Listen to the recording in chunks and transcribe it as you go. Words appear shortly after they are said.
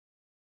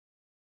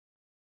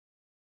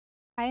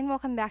Hi and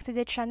welcome back to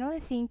the channel.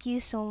 Thank you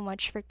so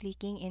much for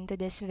clicking into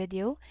this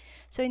video.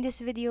 So in this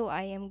video,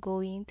 I am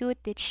going to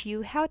teach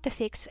you how to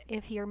fix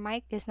if your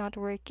mic is not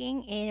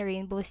working in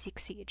Rainbow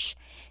Six Siege.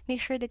 Make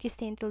sure that you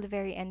stay until the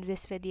very end of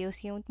this video so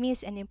you won't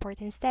miss an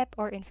important step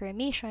or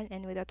information,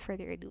 and without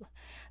further ado,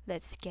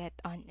 let's get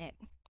on it.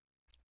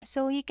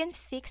 So you can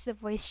fix the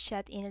voice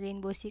chat in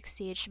Rainbow Six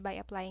Siege by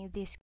applying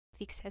these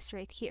fixes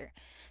right here.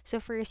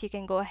 So first, you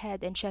can go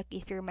ahead and check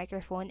if your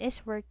microphone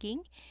is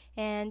working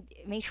and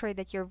make sure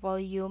that your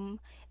volume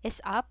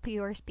is up,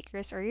 your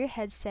speakers or your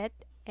headset,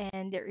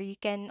 and you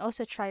can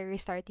also try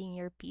restarting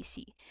your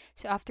PC.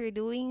 So after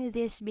doing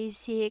these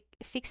basic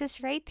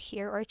fixes right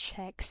here or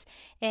checks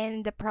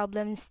and the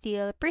problem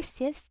still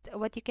persists,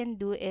 what you can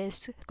do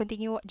is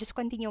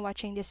continue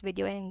watching this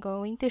video, and I'm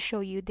going to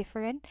show you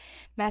different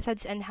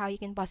methods and how you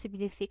can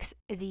possibly fix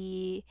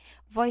the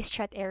voice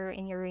chat error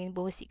in your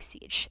Rainbow Six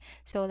Siege.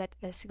 So let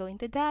us go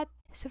into that.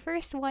 So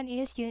first one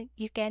is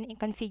you can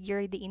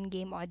configure the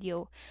in-game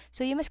audio.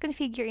 So you must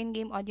configure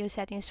in-game audio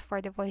settings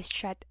for the voice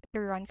chat to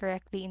run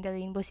correctly in the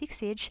Rainbow Six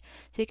Siege.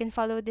 So you can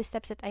follow the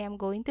steps that I am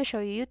going to show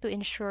you to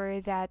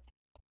ensure that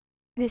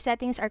the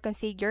settings are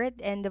configured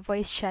and the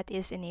voice chat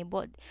is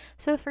enabled.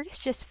 So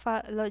first,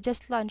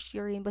 just launch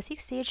your Rainbow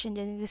Six Siege and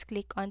then just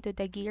click onto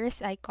the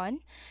gears icon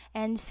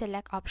and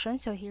select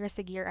options. So here's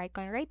the gear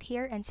icon right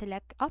here and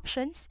select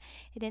options.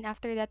 And then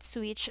after that,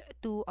 switch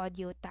to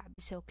audio tab.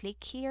 So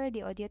click here,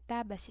 the audio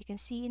tab, as you can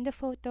see in the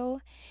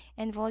photo,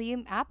 and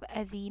volume up,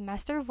 the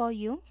master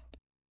volume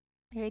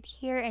right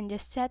here, and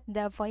just set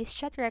the voice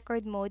chat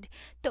record mode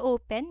to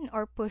open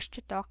or push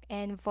to talk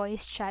and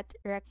voice chat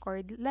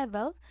record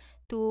level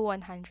to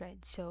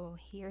 100. So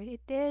here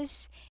it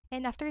is,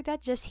 and after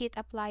that just hit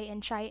apply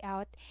and try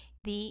out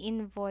the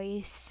in-game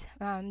voice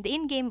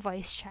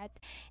chat.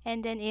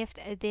 And then if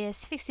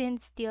this fixing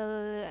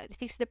still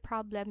fix the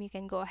problem, you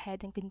can go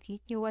ahead and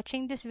continue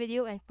watching this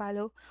video and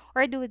follow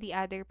or do the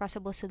other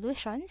possible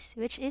solutions,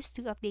 which is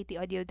to update the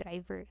audio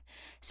driver.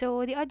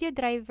 So the audio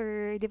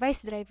driver,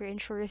 device driver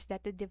ensures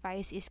that the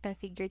device is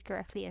configured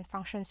correctly and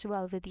functions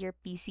well with your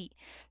PC.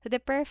 So the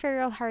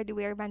peripheral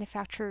hardware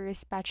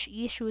manufacturers patch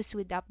issues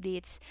with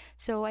updates.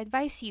 So I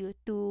advise you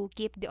to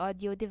keep the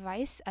audio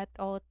device at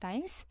all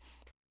times,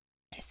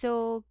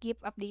 so keep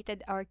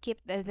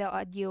the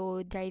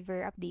audio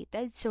driver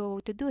updated. So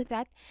to do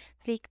that,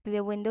 click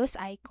the Windows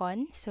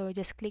icon. So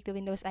just click the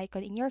Windows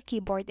icon in your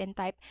keyboard and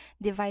type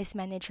device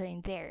manager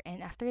in there,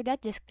 and after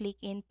that just click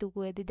into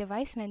the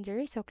device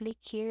manager. So click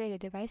here the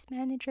device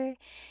manager,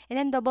 and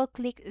then double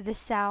click the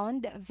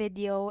sound,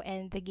 video,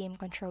 and the game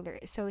controller.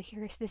 So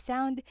here's the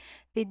sound,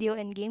 video,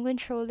 and game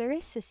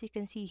controllers, as you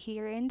can see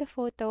here in the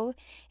photo.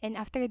 And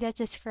after that,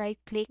 just right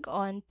click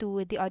on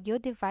to the audio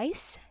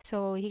device.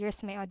 So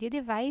here's my audio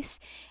device,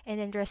 and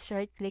then just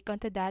right click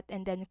onto that,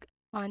 and then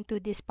onto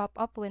this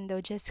pop-up window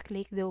just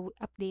click the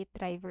update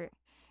driver.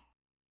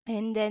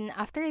 And then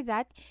after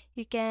that,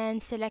 you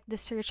can select the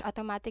search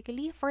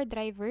automatically for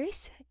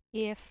drivers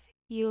if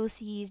you'll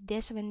see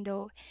this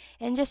window,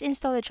 and just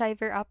install a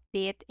driver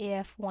update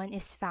if one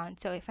is found.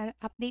 So if an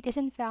update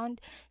isn't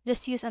found,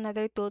 just use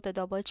another tool to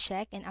double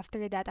check, and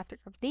after that, after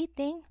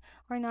updating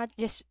or not,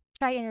 just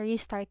try and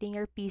restarting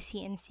your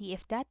PC and see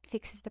if that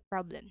fixes the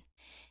problem.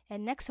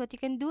 And next, what you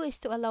can do is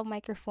to allow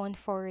microphone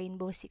for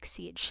Rainbow Six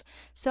Siege.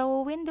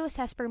 So Windows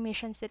has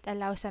permissions that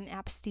allow some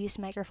apps to use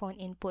microphone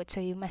input. So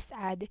you must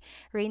add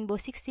Rainbow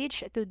Six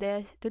Siege to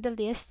the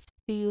list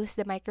to use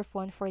the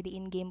microphone for the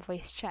in-game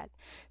voice chat.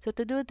 So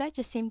to do that,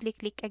 just simply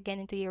click again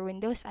into your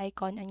Windows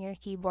icon on your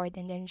keyboard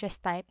and then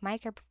just type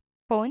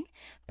microphone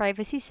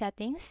privacy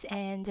settings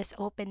and just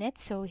open it.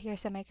 So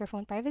here's the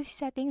microphone privacy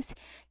settings.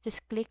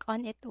 Just click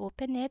on it to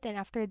open it, and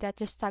after that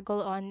just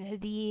toggle on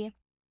the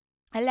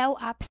allow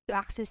apps to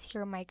access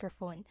your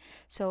microphone.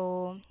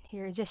 So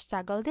here, just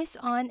toggle this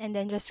on and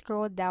then just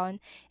scroll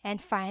down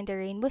and find the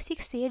Rainbow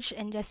Six Siege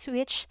and just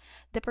switch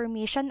the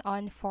permission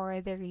on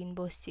for the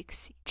Rainbow Six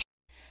Siege.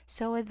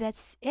 So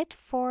that's it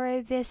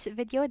for this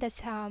video. That's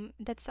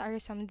are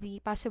some of the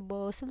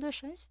possible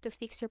solutions to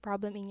fix your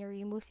problem in your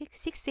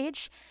Six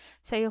Siege.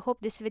 So I hope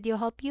this video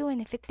helped you,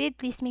 and if it did,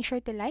 please make sure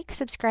to like,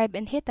 subscribe,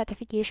 and hit that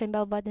notification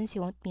bell button so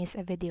you won't miss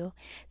a video.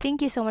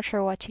 Thank you so much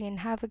for watching and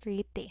have a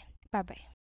great day. Bye bye.